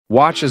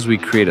Watch as we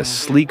create a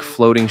sleek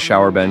floating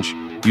shower bench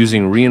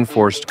using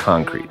reinforced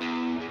concrete.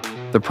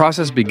 The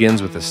process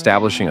begins with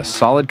establishing a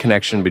solid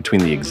connection between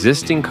the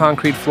existing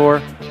concrete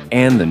floor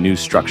and the new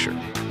structure.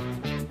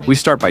 We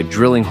start by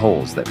drilling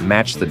holes that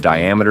match the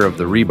diameter of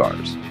the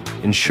rebars,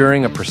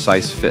 ensuring a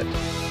precise fit.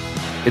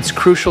 It's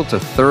crucial to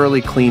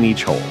thoroughly clean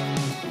each hole,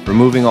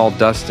 removing all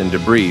dust and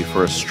debris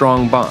for a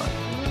strong bond.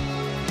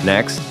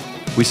 Next,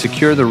 we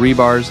secure the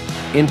rebars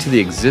into the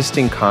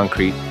existing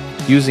concrete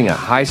using a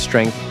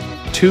high-strength,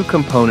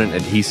 two-component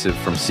adhesive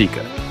from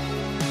Sika.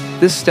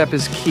 This step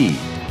is key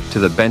to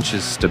the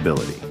bench's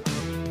stability.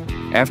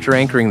 After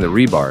anchoring the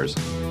rebars,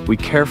 we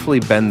carefully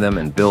bend them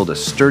and build a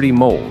sturdy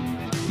mold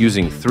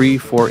using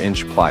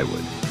 3/4-inch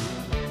plywood.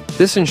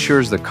 This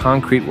ensures the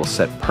concrete will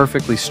set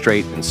perfectly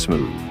straight and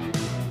smooth.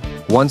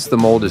 Once the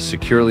mold is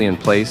securely in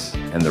place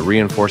and the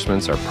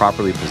reinforcements are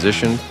properly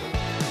positioned,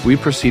 we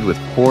proceed with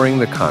pouring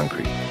the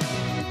concrete.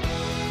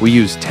 We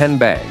use 10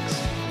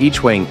 bags,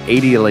 each weighing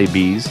 80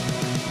 lbs,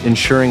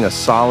 ensuring a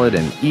solid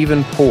and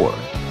even pour.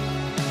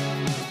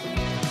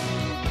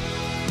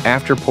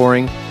 After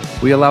pouring,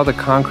 we allow the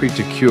concrete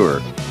to cure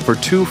for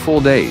 2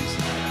 full days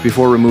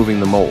before removing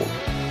the mold.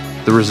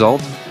 The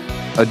result?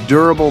 A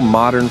durable,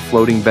 modern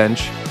floating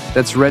bench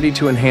that's ready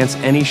to enhance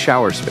any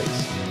shower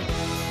space.